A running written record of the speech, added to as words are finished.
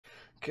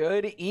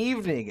Good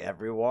evening,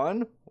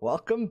 everyone.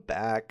 Welcome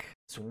back.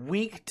 It's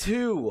week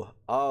 2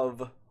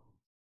 of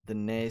the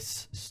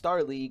NACE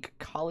Starleague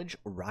College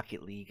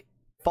Rocket League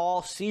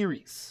Fall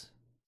Series.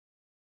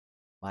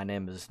 My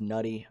name is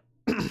Nutty,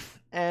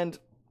 and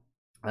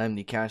I'm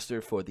the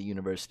caster for the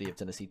University of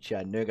Tennessee,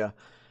 Chattanooga.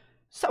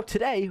 So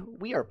today,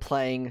 we are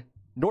playing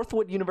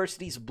Northwood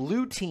University's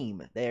blue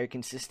team. They are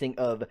consisting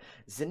of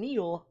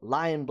Zenil,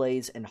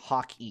 Lionblaze, and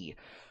Hawk E.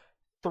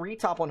 3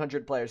 top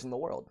 100 players in the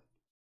world.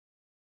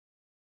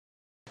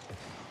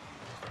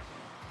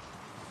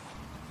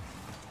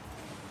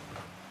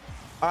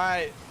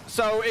 Alright,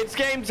 so it's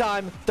game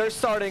time. They're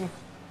starting.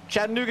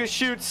 Chattanooga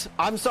shoots.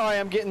 I'm sorry,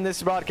 I'm getting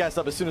this broadcast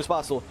up as soon as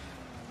possible.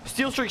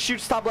 Steel Streak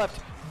shoots top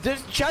left.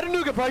 This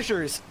Chattanooga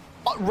pressure is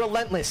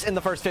relentless in the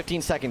first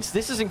 15 seconds.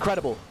 This is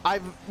incredible.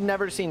 I've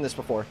never seen this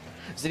before.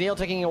 Zenil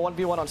taking a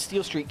 1v1 on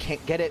Steel Streak.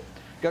 Can't get it.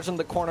 Goes in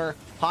the corner.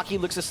 Hockey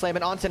looks to slam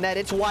it onto net.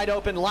 It's wide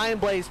open.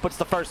 Lionblaze puts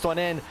the first one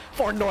in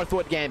for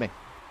Northwood Gaming.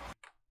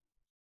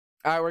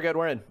 Alright, we're good.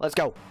 We're in. Let's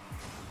go.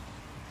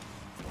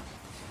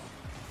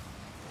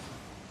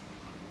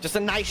 Just a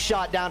nice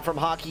shot down from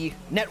Hockey.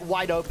 Net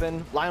wide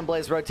open.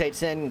 Lionblaze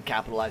rotates in and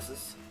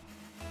capitalizes.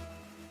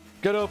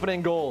 Good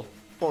opening goal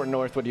for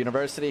Northwood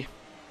University.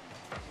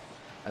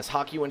 As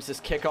Hockey wins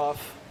this kickoff.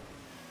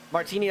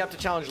 Martini up to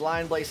challenge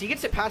Lionblaze. He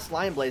gets it past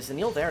Lionblaze.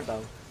 Zenil there,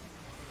 though.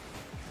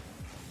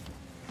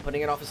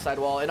 Putting it off his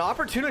sidewall. An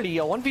opportunity.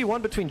 A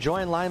 1v1 between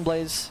Joy and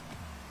Lionblaze.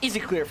 Easy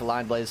clear for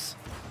Lionblaze.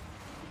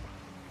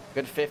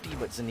 Good 50,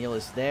 but Zenil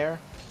is there.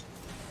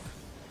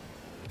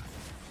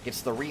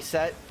 Gets the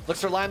reset.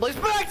 Looks for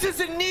Lionblaze. Back to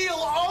Zenil.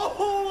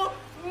 Oh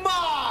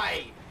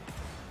my!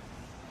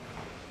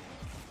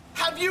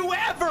 Have you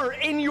ever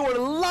in your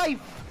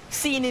life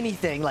seen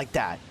anything like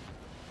that?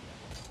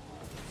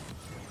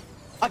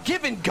 A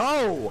give and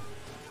go.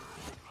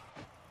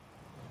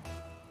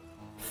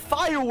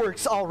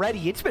 Fireworks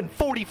already. It's been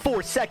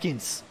 44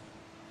 seconds.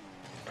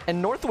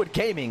 And Northwood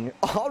Gaming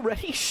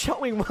already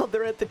showing well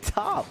they're at the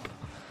top.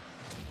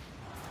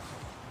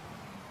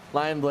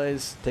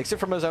 Lionblaze takes it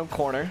from his own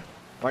corner.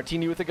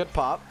 Martini with a good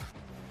pop.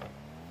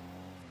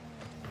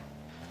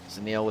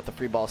 Zenil with the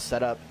free ball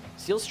set up.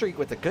 Steel Streak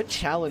with a good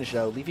challenge,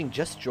 though, leaving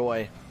just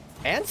Joy.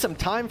 And some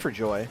time for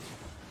Joy.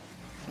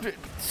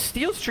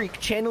 Steel Streak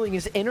channeling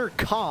his inner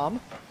calm.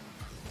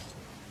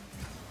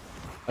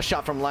 A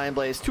shot from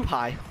Lionblaze, too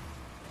high.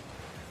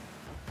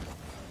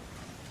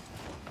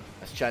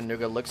 As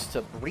Chattanooga looks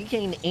to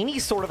regain any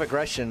sort of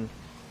aggression.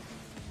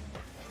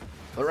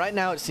 But right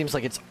now, it seems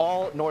like it's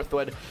all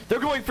Northwood. They're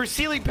going for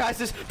ceiling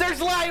passes. There's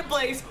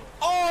Lionblaze.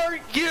 Are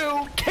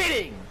you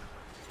kidding?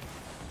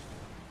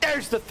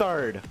 There's the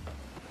third.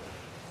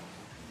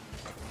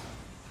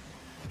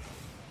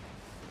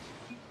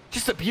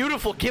 Just a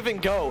beautiful give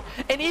and go.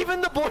 And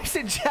even the boys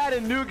in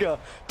Chattanooga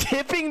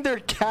tipping their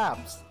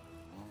caps.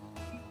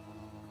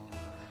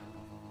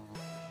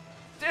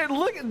 They're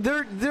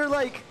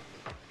like,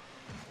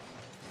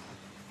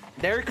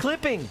 they're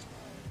clipping.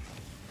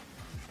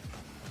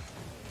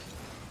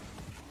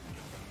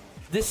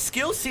 The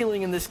skill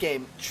ceiling in this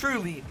game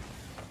truly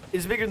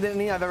is bigger than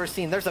any I've ever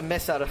seen. There's a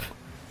miss out of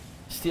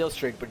Steel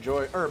Streak, but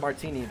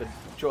Martini, but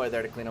Joy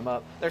there to clean him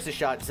up. There's a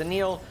shot.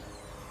 Zenil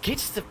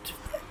gets the...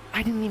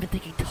 I didn't even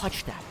think he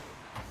touched that.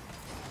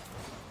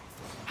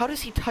 How does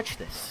he touch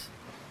this?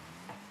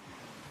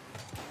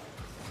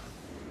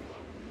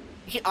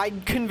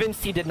 I'm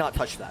convinced he did not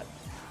touch that.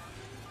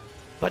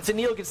 But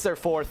Zenil gets their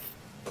 4th.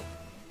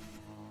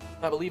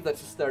 I believe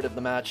that's his 3rd of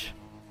the match.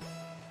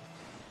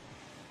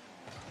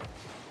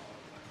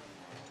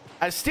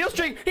 As Steel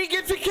Streak, he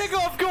gets a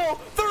kickoff goal.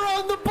 They're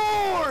on the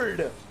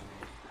board.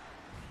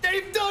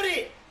 They've done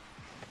it.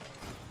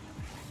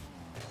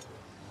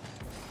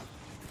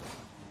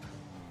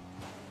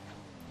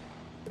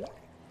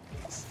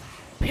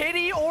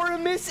 Pity or a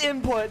miss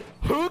input.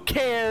 Who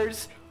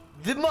cares?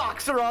 The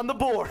mocks are on the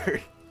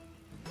board.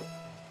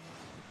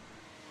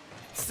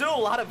 Still a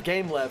lot of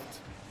game left.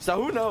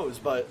 So who knows,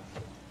 but...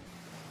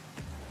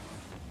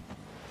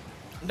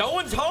 No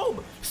one's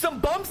home. Some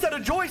bumps out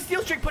of Joy.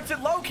 Steel Streak puts it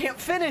low. Can't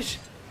finish.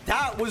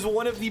 That was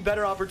one of the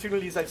better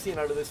opportunities I've seen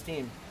out of this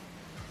team.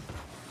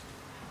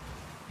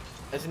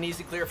 As an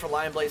easy clear for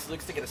Lionblaze.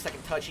 Looks to get a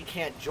second touch. He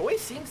can't. Joy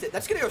seems it.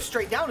 That's going to go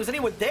straight down. Is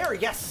anyone there?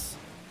 Yes.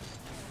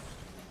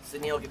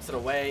 Zenil gets it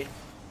away.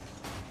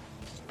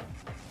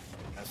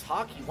 As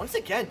Hockey, once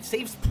again,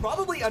 saves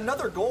probably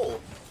another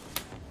goal.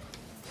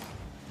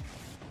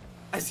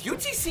 As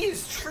UTC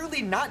is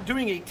truly not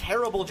doing a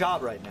terrible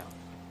job right now.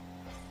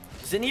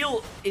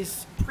 Zenil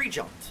is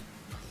pre-jumped.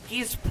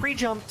 He's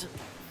pre-jumped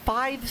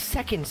 5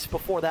 seconds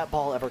before that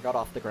ball ever got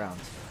off the ground.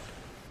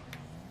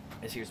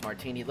 As here's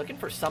Martini looking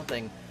for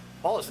something.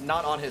 Ball is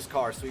not on his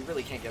car, so he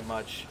really can't get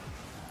much.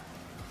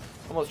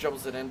 Almost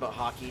dribbles it in, but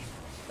Hockey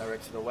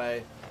directs it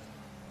away.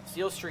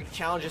 Steel Streak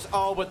challenges.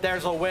 Oh, but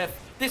there's a whiff.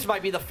 This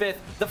might be the 5th.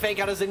 The fake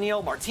out of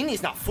Zenil.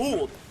 Martini's not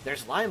fooled.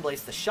 There's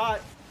Lionblaze, the shot.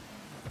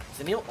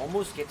 Zenil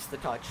almost gets the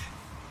touch.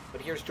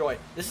 But here's Joy.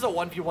 This is a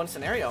 1v1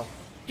 scenario.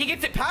 He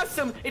gets it past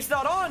him. It's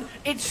not on.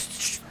 It's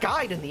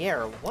skied in the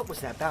air. What was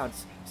that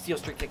bounce? Steel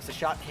Streak takes a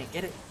shot. Can't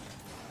get it.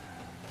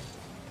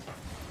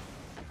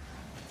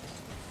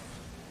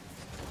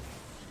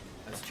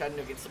 As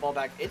Chattanooga gets the ball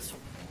back, it's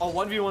a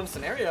 1v1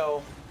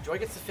 scenario. Joy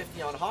gets the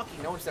 50 on Hockey.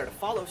 No one's there to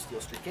follow.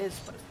 Steel Streak is,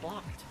 but it's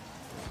blocked.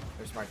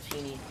 There's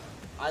Martini.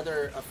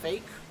 Either a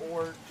fake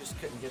or just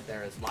couldn't get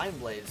there, as Lion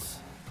Blaze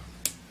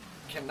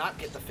cannot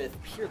get the 5th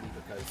purely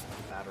because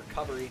of a bad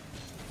recovery.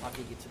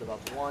 Hockey gets it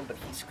above 1, but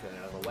he's clearing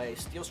out of the way.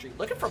 Steel Streak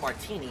looking for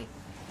Martini.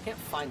 Can't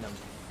find them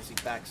as he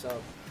backs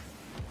up.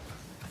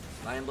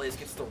 Lion Blaze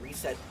gets the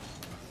reset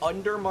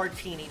under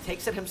Martini.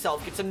 Takes it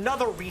himself. Gets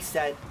another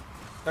reset.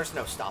 There's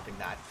no stopping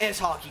that. As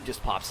Hockey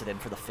just pops it in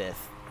for the 5th.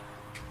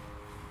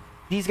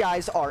 These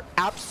guys are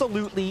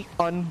absolutely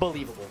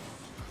unbelievable.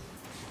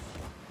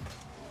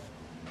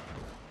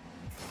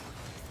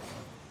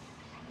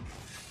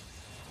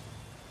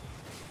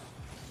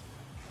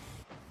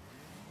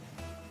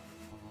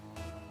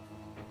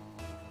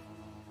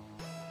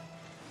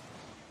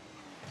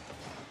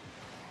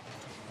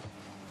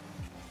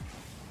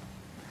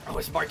 Oh,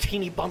 as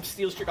Martini bumps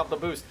Steel Streak off the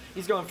boost.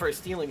 He's going for a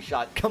stealing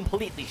shot.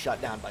 Completely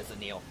shut down by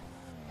Zanil.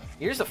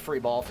 Here's a free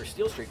ball for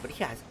Steel Streak, but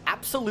he has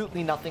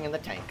absolutely nothing in the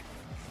tank.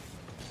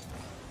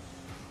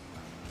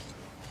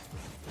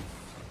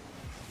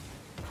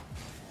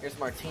 Here's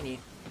Martini.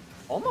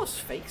 Almost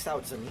fakes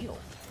out Zanil.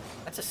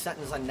 That's a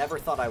sentence I never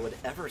thought I would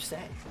ever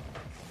say.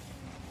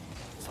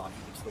 Hockey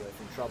gets away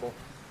from trouble.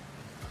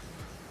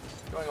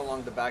 Going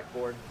along the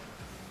backboard.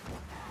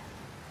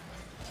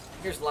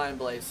 Here's Lion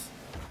Blaze.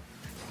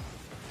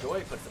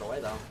 Joy puts it away,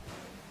 though.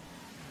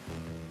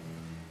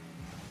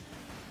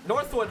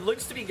 Northwood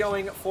looks to be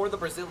going for the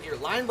Brazil here.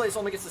 Lion Blaze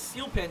only gets a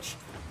seal pinch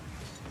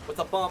with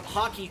a bump.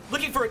 Hockey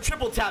looking for a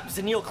triple tap.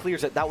 Zanil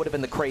clears it. That would have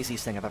been the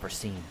craziest thing I've ever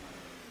seen.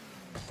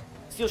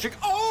 Steel Streak.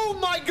 Oh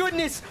my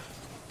goodness!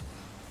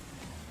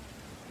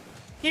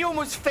 He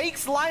almost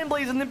fakes Lion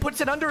Blaze and then puts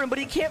it under him, but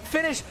he can't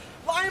finish.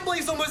 Lion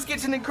Blaze almost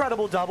gets an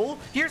incredible double.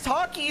 Here's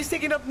Hockey. He's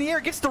taking it up in the air.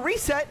 Gets the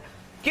reset.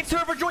 Gets her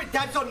over Joy.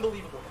 That's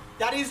unbelievable.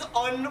 That is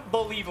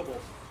unbelievable.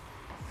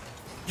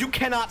 You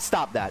cannot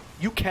stop that.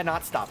 You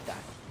cannot stop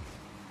that.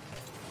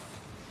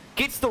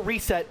 Gets the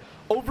reset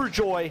over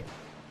Joy.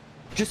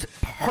 Just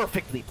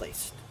perfectly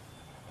placed.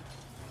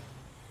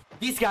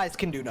 These guys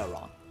can do no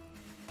wrong.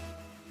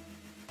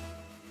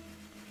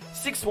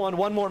 6-1.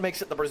 One more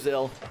makes it the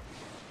Brazil.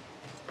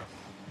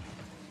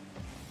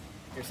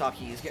 Here's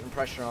Hockey. He's getting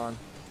pressure on.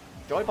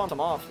 Joy bumps him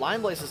off.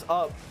 Lion Blaze is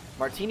up.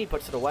 Martini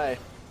puts it away.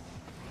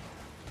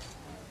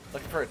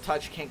 Looking for a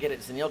touch. Can't get it.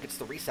 Zanil gets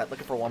the reset.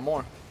 Looking for one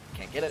more.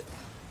 Can't get it.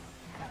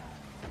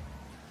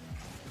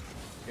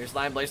 Here's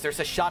Lion Blaze. There's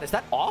a shot. Is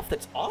that off?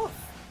 That's off.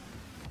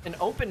 An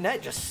open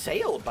net just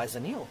sailed by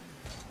Zanil.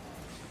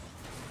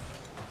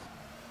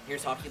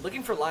 Here's Hockey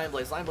looking for Lion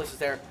Blaze. Lion Blaze is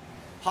there.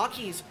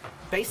 Hockey's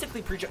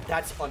basically pre-jump.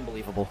 That's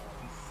unbelievable.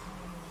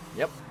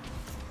 Yep.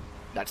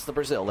 That's the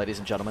Brazil, ladies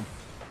and gentlemen.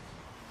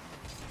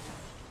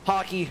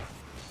 Hockey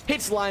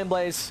hits Lion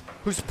Blaze,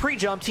 who's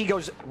pre-jumped. He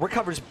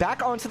recovers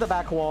back onto the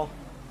back wall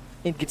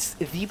and gets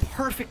the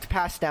perfect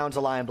pass down to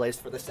Lion Blaze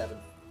for the 7th.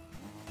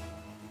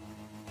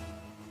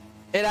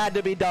 It had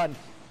to be done.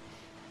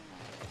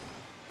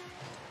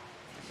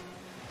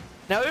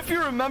 Now, if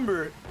you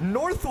remember,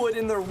 Northwood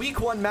in their week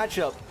 1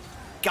 matchup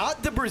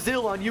got the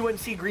Brazil on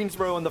UNC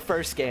Greensboro in the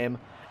first game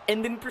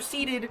and then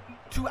proceeded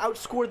to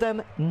outscore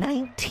them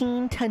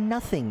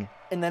 19-0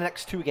 in the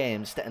next 2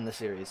 games to end the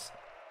series.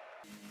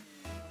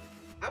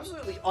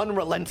 Absolutely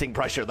unrelenting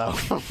pressure, though,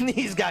 from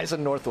these guys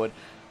in Northwood.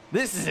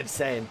 This is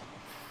insane.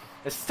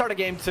 Let's start of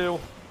game 2.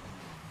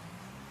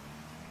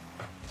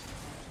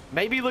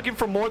 Maybe looking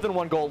for more than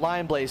one goal.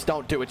 Lion Blaze,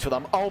 don't do it to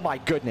them. Oh, my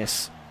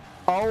goodness.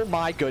 Oh,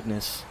 my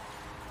goodness.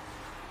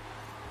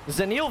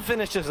 Zanil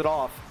finishes it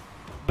off.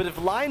 But if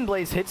Lion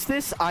Blaze hits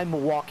this, I'm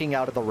walking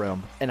out of the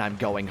room, and I'm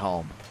going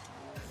home.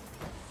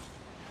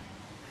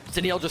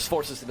 Zanil just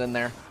forces it in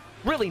there.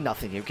 Really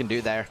nothing you can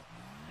do there.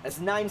 As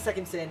 9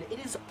 seconds in,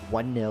 it is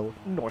 1-0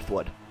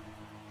 Northwood.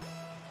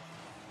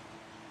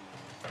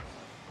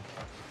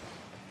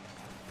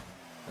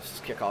 This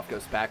kickoff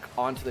goes back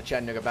onto the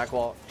Chattanooga back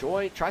wall.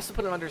 Joy tries to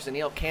put it under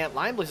Zanil. Can't.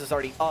 Lion Blaze is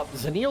already up.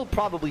 Zanil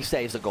probably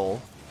saves a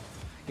goal.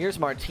 Here's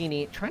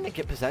Martini trying to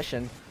get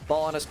possession.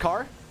 Ball on his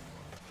car.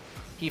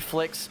 He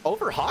flicks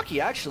over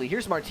Hockey, actually.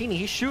 Here's Martini.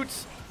 He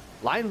shoots.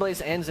 Lion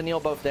Blaze and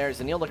Zanil both there.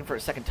 Zanil looking for a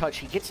second touch.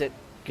 He gets it.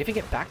 Giving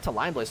it back to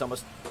Lion Blaze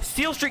almost.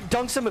 Steel Streak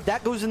dunks him. If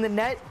that goes in the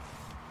net,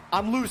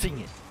 I'm losing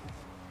it.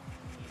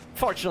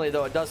 Fortunately,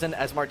 though, it doesn't,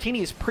 as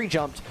Martini is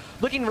pre-jumped.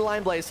 Looking for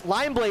Lion Blaze.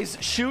 Lion Blaze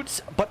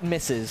shoots, but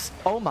misses.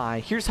 Oh, my.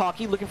 Here's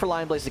Hockey looking for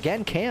Lion Blaze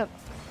again. Can't.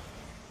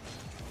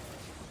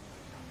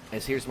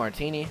 As here's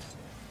Martini.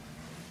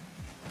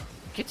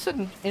 Gets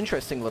an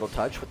interesting little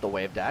touch with the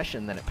wave dash,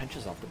 and then it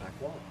pinches off the back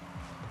wall.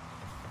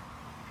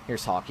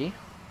 Here's Hockey.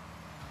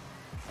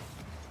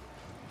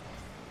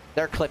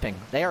 They're clipping.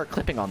 They are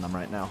clipping on them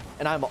right now,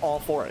 and I'm all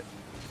for it.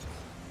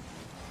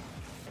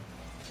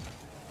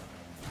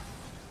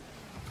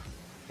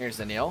 Here's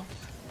Zanil.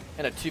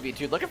 And a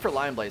 2v2. Looking for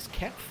Lion Blaze.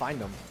 Can't find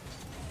him.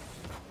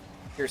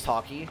 Here's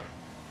Hockey.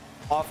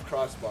 Off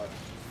crossbar.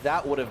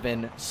 That would have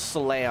been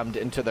slammed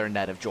into their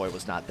net if Joy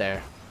was not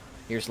there.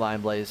 Here's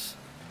Lion Blaze.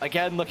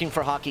 Again, looking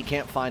for Hockey.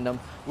 Can't find him.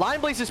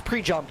 Lion Blaze is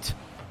pre-jumped.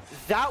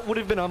 That would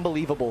have been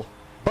unbelievable.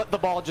 But the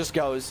ball just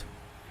goes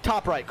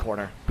top right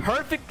corner.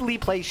 Perfectly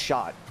placed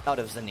shot out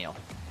of Zanil.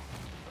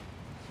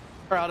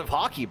 Or out of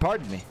Hockey,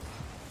 pardon me.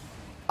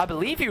 I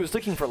believe he was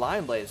looking for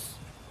Lion Blaze.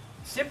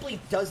 Simply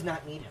does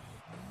not need him.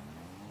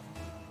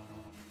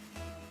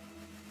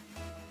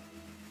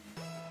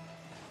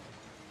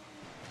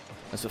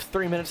 As with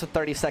 3 minutes and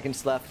 30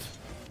 seconds left,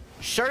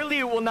 surely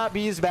it will not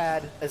be as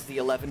bad as the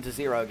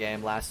 11-0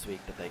 game last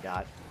week that they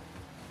got.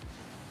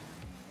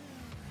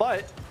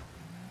 But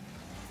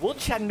will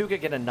Chattanooga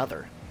get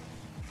another?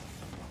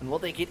 And will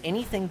they get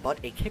anything but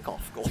a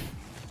kickoff goal?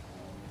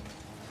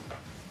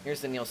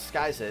 Here's Daniil,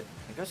 skies it.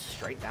 It goes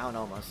straight down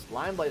almost.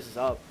 Lion Blaze is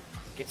up.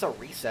 Gets a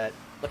reset.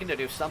 Looking to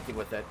do something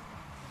with it.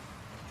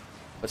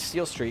 But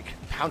Steel Streak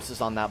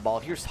pounces on that ball.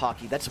 Here's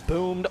Hockey. That's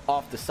boomed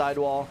off the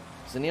sidewall.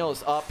 Zanil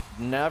is up.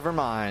 Never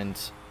mind.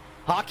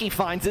 Hockey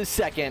finds his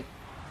second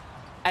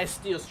as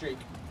Steel Streak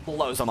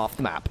blows him off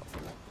the map.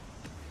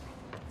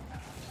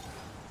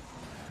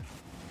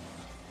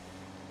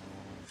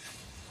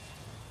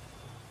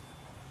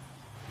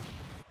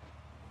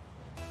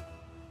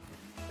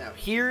 Now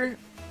here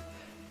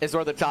is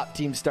where the top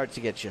teams start to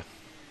get you.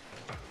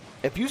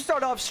 If you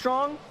start off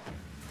strong,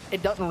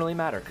 it doesn't really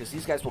matter because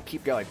these guys will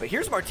keep going. But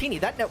here's Martini.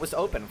 That net was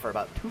open for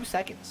about 2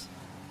 seconds.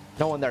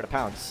 No one there to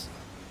pounce.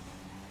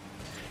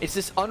 It's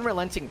this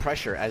unrelenting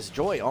pressure as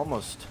Joy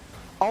almost...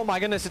 Oh my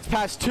goodness, it's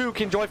past 2.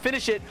 Can Joy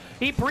finish it?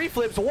 He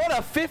pre-flips. What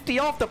a 50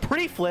 off the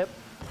pre-flip.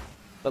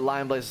 But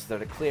Lion Blaze is there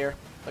to clear.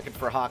 Looking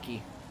for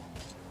Hockey.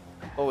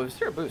 Oh, it was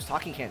there a boost.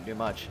 Hockey can't do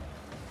much.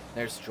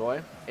 There's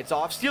Joy. It's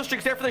off. Steel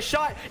Streak's there for the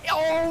shot.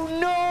 Oh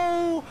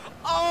no!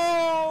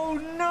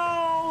 Oh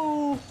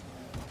no!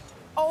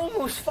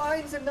 Almost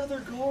finds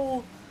another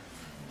goal.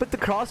 But the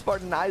crossbar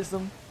denies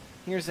them.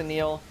 Here's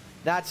Anil.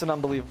 That's an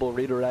unbelievable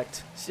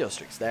redirect. Steel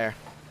Streak's there.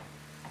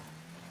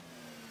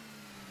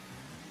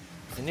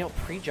 Zanil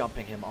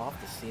pre-jumping him off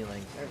the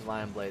ceiling. There's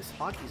Lion Blaze.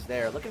 Hockey's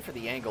there, looking for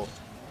the angle.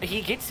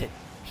 He gets it.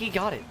 He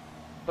got it.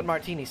 But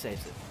Martini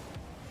saves it.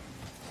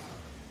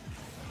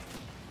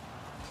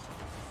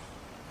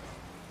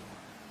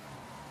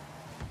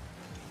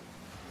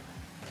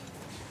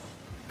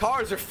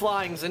 Cars are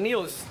flying.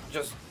 Zanil is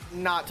just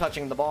not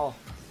touching the ball.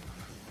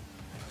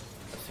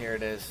 So here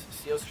it is.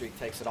 Steel Streak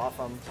takes it off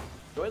him.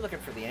 Joy looking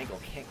for the angle.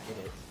 Can't get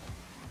it.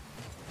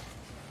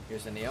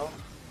 Here's Zanil.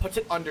 Puts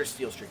it under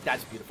Steel Streak.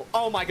 That's beautiful.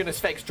 Oh my goodness,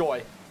 fakes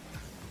Joy.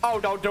 Oh,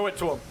 don't do it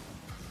to him.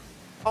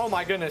 Oh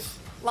my goodness.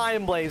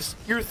 Lion Blaze,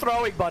 you're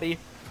throwing, buddy.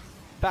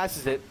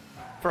 Passes it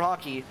for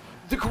Hockey.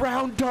 The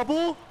ground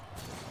double?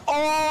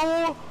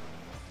 Oh!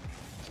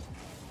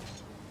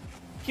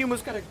 He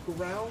almost got a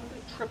ground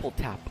triple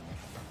tap.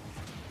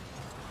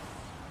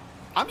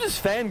 I'm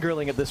just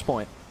fangirling at this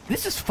point.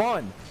 This is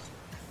fun.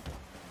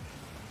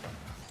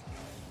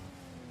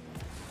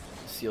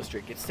 Steel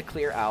Streak gets to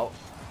clear out.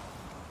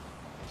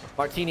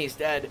 Martini's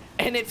dead,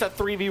 and it's a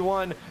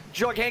 3v1.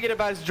 Joy can't get it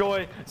past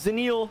Joy.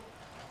 Zanil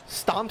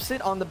stomps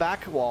it on the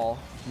back wall.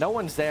 No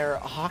one's there.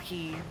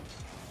 Hockey.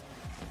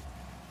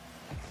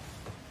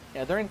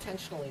 Yeah, they're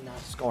intentionally not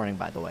scoring,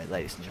 by the way,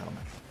 ladies and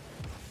gentlemen.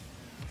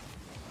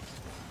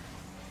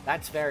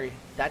 That's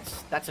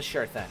a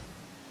sure thing.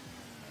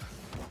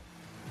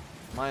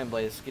 Lion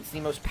Blaze gets the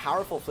most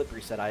powerful flip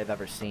reset I have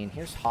ever seen.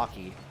 Here's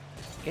Hockey.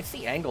 Gets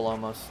the angle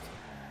almost.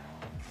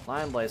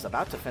 Lion Blaze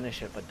about to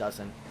finish it, but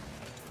doesn't.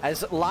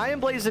 As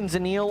Lion Blaze and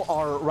Zanil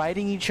are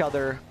riding each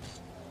other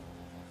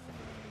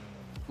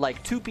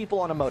like two people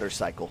on a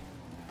motorcycle.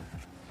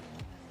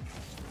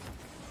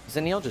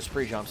 Zanil just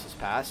pre-jumps his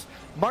pass.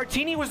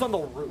 Martini was on the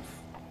roof.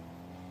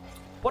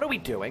 What are we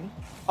doing?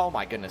 Oh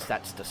my goodness,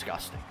 that's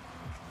disgusting.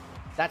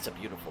 That's a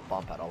beautiful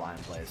bump out of Lion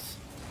Blaze.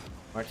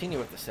 Martini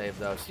with the save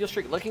though. Steel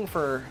Streak looking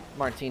for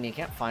Martini,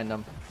 can't find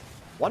him.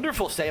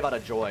 Wonderful save out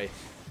of Joy.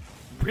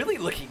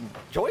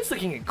 Joy's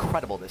looking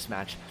incredible this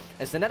match.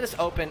 As the net is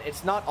open,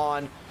 it's not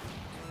on.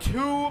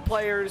 2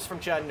 players from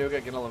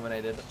Chattanooga get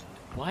eliminated.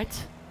 What?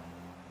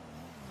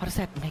 How does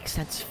that make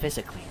sense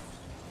physically?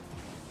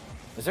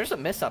 Because there's a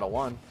miss out of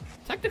 1.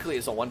 Technically,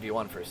 it's a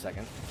 1v1 for a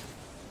second.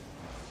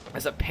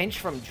 As a pinch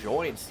from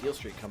Joy and Steel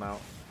Streak come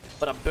out.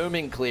 But a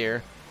booming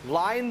clear.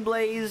 Lion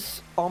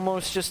Blaze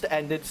almost just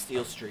ended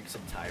Steel Streak's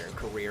entire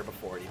career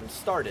before it even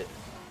started.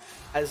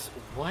 As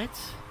what?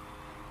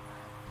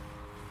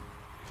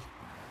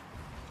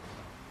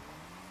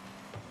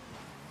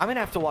 I'm going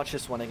to have to watch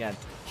this one again.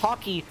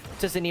 Hockey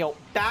to Zanil.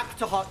 Back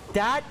to Hockey.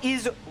 That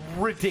is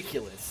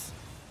ridiculous.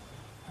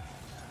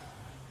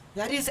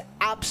 That is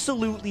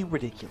absolutely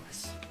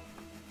ridiculous.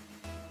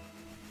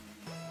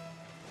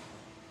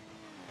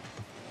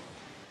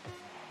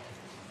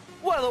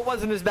 Well, it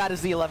wasn't as bad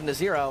as the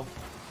 11-0.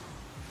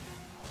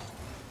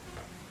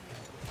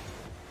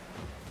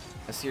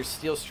 As here's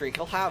Steel Streak.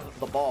 He'll have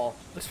the ball.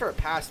 Looks for a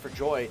pass for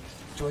Joy.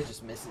 Joy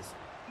just misses.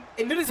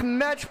 And it is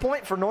match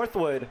point for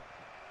Northwood.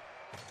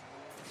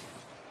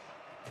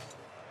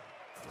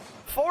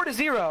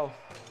 4-0.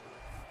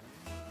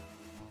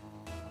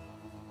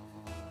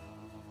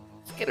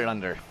 Let's get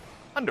it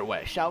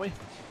underway, shall we?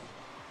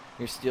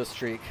 Here's Steel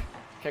Streak.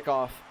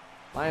 Kickoff.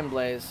 Lion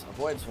Blaze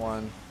avoids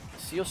one.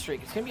 Steel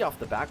Streak. It's going to be off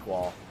the back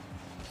wall.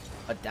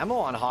 A demo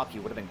on Hockey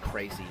would have been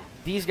crazy.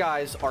 These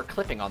guys are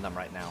clipping on them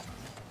right now.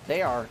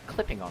 They are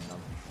clipping on them.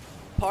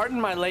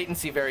 Pardon my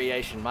latency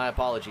variation. My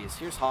apologies.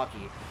 Here's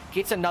Hockey.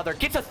 Gets another.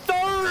 Gets a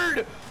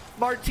third!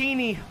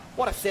 Martini.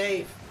 What a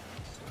save.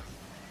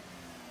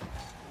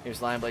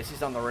 Here's Lion Blaze.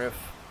 He's on the roof.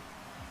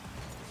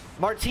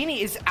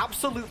 Martini is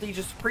absolutely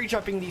just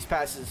pre-jumping these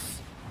passes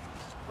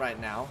right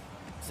now.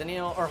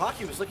 Zenial, or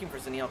Hockey was looking for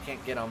Zenial.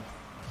 Can't get him.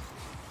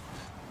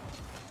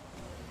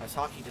 As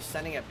Hockey just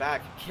sending it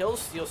back. Kills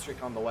Steel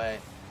Streak on the way.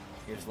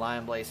 Here's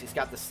Lion Blaze. He's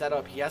got the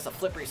setup. He has a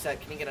flip reset.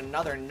 Can he get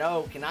another?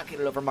 No. Cannot get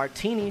it over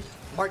Martini.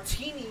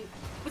 Martini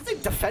with a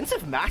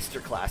defensive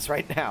masterclass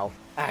right now,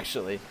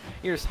 actually.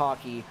 Here's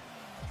Hockey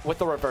with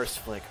the reverse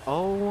flick.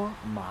 Oh,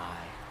 my.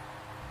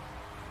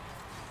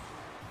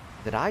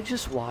 Did I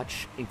just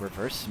watch a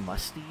reverse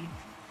musty?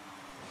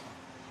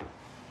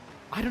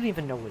 I don't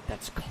even know what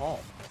that's called.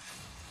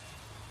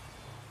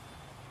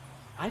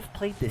 I've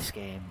played this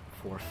game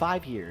for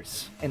 5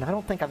 years, and I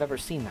don't think I've ever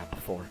seen that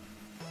before.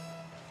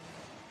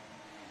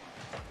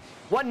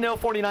 1-0,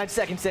 49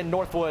 seconds in,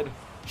 Northwood.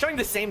 Showing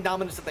the same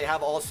dominance that they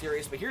have all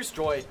series, but here's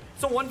Joy.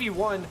 It's a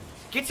 1v1.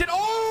 Gets it.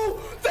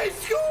 Oh! They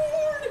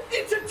scored!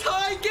 It's a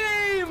tie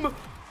game!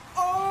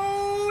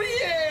 Oh,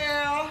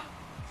 yeah!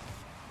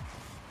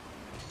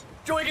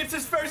 Joy gets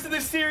his first of the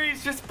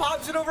series, just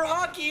pops it over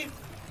Hockey.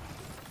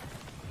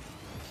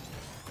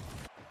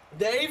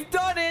 They've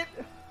done it!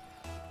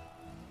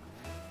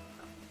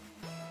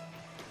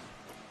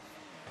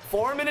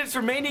 4 minutes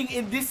remaining,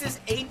 and this is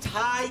a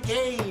tie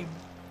game.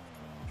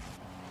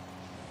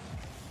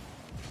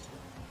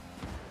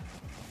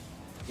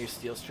 Here's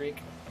Steel Streak.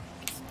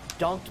 It's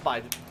dunked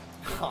by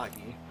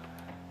Hockey.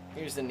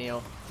 Here's the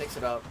Neil. Takes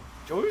it up.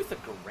 Joey with a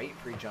great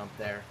pre-jump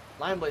there.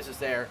 Lion Blaze is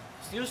there.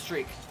 Steel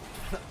Streak.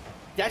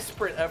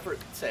 Desperate effort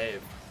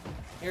save.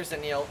 Here's the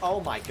Neil. Oh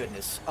my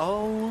goodness.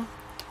 Oh.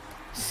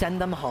 Send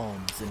them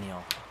home,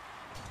 Zenial.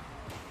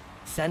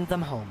 Send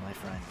them home, my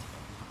friend.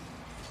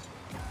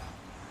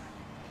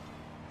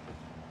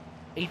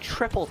 A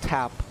triple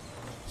tap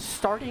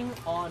starting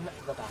on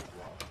the back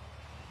wall.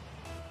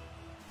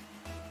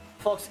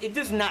 Folks, it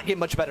does not get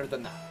much better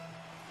than that.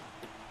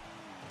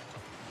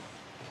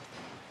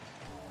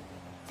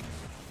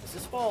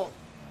 This ball,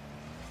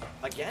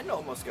 again,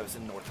 almost goes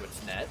in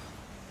Northwood's net.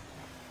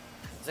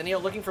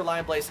 Zenial looking for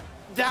Lion Blaze.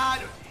 That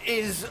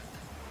is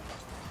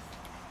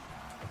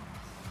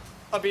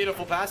a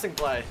beautiful passing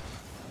play.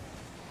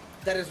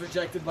 That is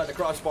rejected by the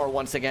crossbar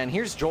once again.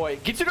 Here's Joy.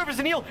 Gets it over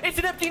Zenial. It's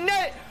an empty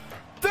net.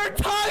 They're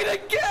tied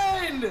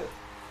again.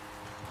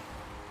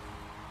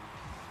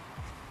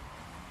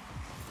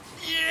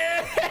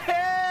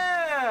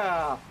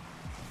 Yeah!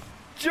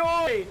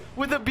 Joy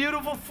with a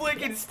beautiful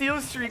flick and Steel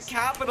Streak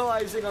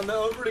capitalizing on the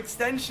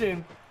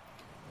overextension.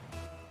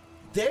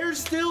 They're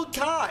still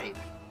tied.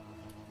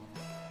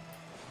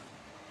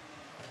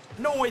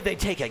 No way they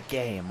take a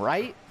game,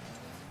 right?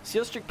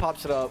 Steel Streak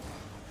pops it up.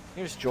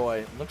 Here's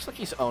Joy. Looks like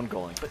he's own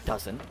goaling, but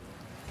doesn't.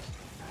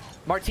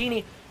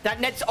 Martini. That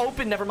net's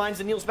open. Never mind.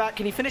 Zenial's back.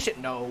 Can he finish it?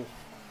 No.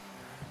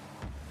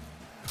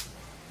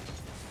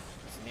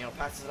 Zenial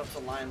passes it up to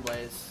Lion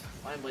Blaze.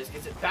 Lion Blaze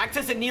gets it back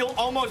to Zenial.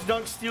 Almost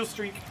dunked Steel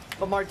Streak.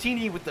 But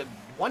Martini with the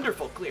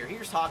wonderful clear.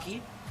 Here's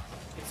Hockey.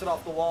 Gets it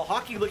off the wall.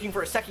 Hockey looking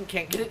for a second.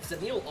 Can't get it.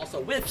 Zenial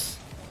also whiffs.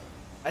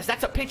 As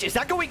that's a pitch. Is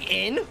that going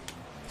in?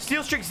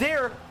 Steel Streak's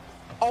there.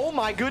 Oh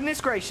my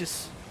goodness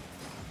gracious.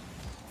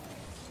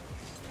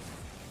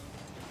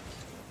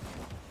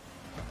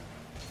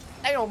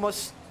 They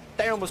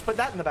almost put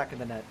that in the back of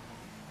the net.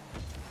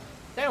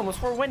 They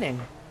almost were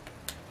winning.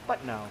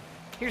 But no.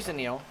 Here's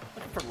Zenial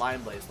looking for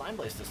Lion Blaze. Lion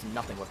Blaze does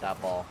nothing with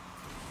that ball.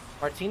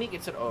 Martini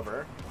gets it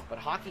over, but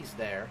Hockey's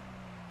there.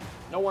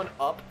 No one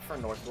up for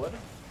Northwood.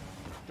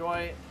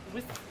 Joy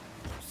with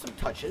some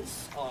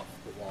touches off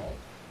the wall.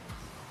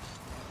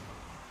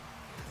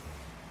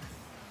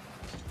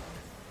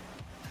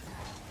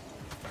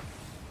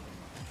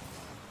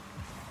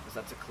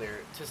 That's a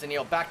clear to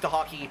Zenial. Back to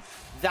Hockey.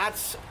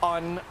 That's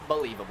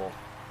unbelievable.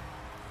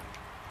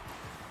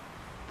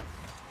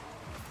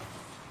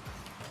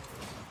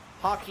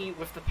 Hockey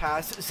with the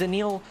pass.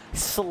 Zenial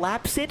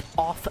slaps it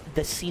off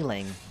the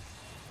ceiling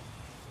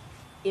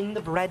in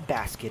the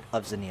breadbasket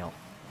of Zenial.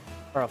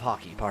 Or of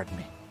Hockey, pardon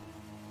me.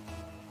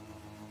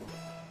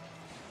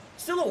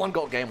 Still a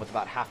 1-goal game with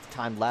about half the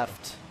time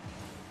left.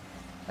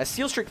 A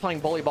Steel Streak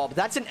playing bully ball, but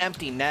that's an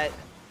empty net.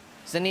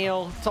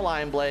 Zenial to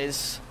Lion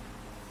Blaze.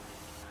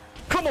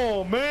 Come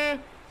on,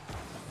 man.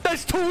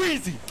 That's too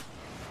easy.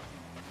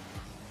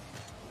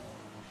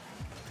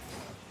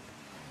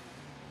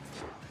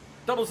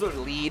 Doubles their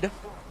lead.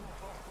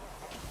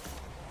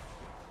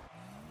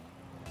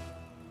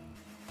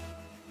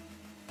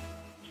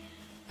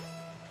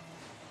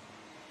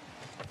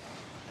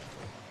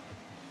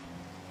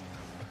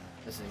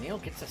 As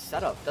Zenial gets a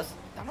setup,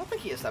 I don't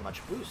think he has that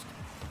much boost.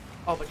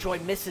 Oh, but Joy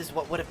misses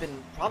what would have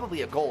been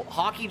probably a goal.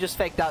 Hockey just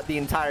faked out the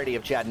entirety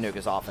of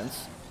Chattanooga's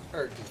offense.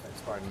 Or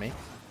defense, pardon me.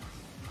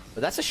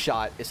 But that's a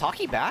shot. Is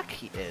Hockey back?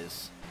 He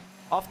is.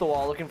 Off the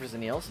wall, looking for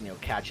Zanil. Zanil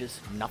catches.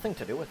 Nothing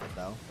to do with it,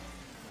 though.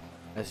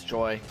 As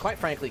Joy, quite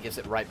frankly, gives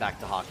it right back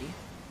to Hockey.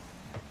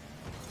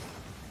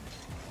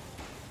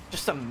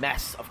 Just a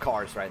mess of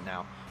cars right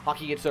now.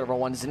 Hockey gets over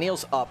one.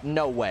 Zanil's up.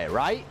 No way,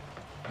 right?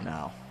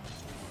 No.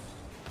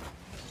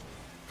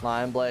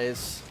 Lion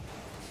Blaze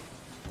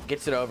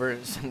gets it over.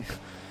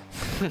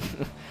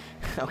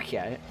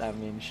 Okay, I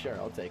mean, sure,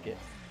 I'll take it.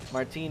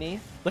 Martini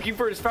looking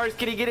for it as far as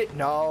can he get it?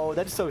 No,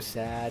 that's so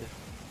sad.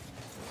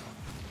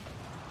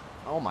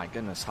 Oh my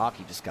goodness,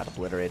 Hockey just got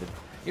obliterated.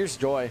 Here's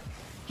Joy.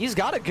 He's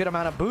got a good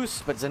amount of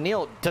boost, but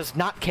Zanil does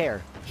not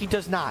care. He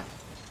does not.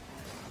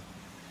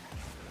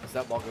 As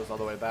that ball goes all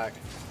the way back.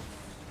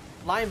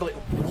 Lion Blaze.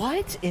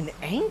 What an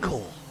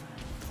angle.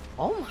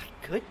 Oh my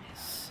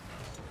goodness.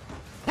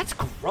 That's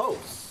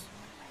gross.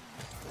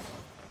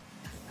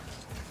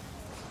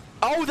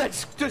 Oh,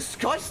 that's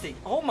disgusting.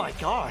 Oh my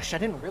gosh, I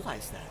didn't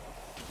realize that.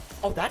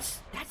 Oh, that's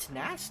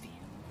nasty.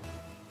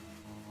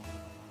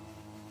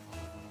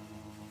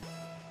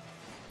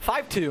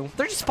 5-2.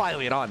 They're just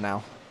piling it on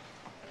now.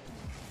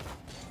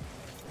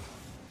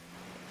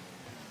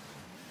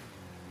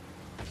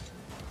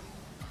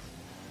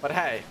 But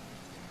hey,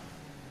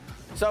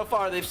 so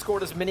far they've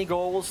scored as many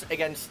goals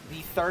against the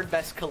third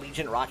best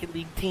collegiate Rocket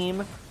League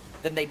team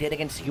than they did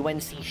against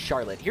UNC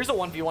Charlotte. Here's a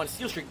 1v1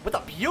 steal streak with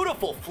a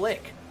beautiful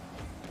flick.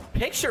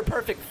 Picture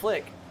perfect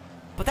flick.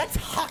 But that's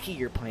Hockey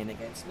you're playing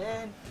against,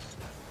 man.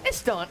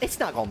 It's done. It's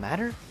not gonna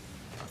matter.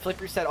 Flick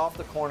reset off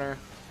the corner,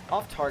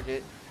 off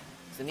target.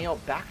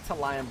 Zanil back to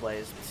Lion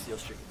Blaze with steal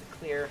streak with the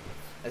clear.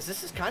 As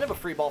this is kind of a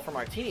free ball for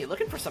Martini,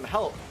 looking for some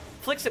help.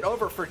 Flicks it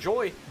over for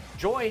Joy.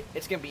 Joy,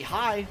 it's gonna be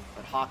high,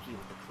 but Hockey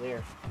with the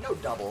clear. No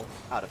double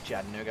out of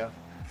Chattanooga.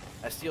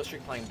 As steal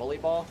streak playing bully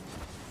ball,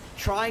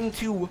 trying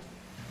to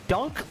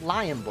dunk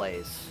Lion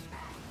Blaze.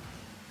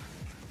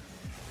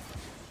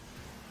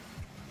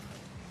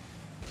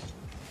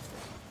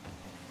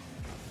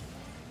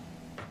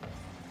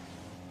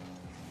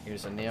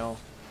 Here's Zanil.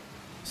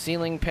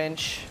 Ceiling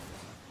pinch.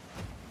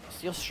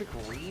 Steal streak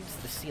reads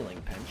the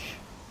ceiling pinch.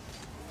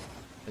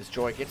 As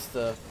Joy gets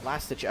the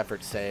last-ditch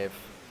effort save.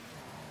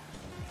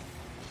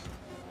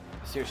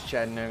 Here's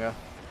Chattanooga.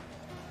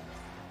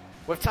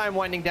 With time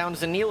winding down,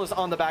 Zanil is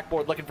on the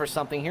backboard looking for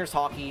something. Here's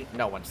Hockey.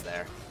 No one's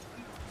there.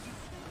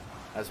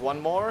 As one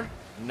more.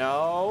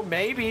 No,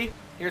 maybe.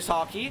 Here's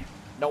Hockey.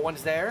 No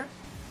one's there.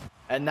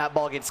 And that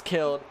ball gets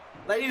killed.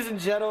 Ladies and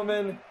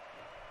gentlemen,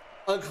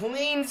 a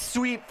clean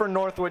sweep for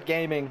Northwood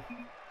Gaming.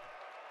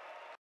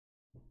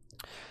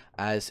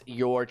 As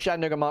your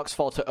Chattanooga Mocs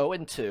fall to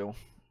 0-2.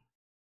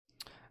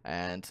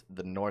 And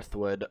the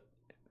Northwood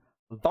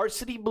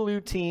Varsity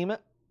Blue team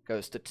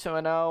goes to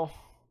 2-0.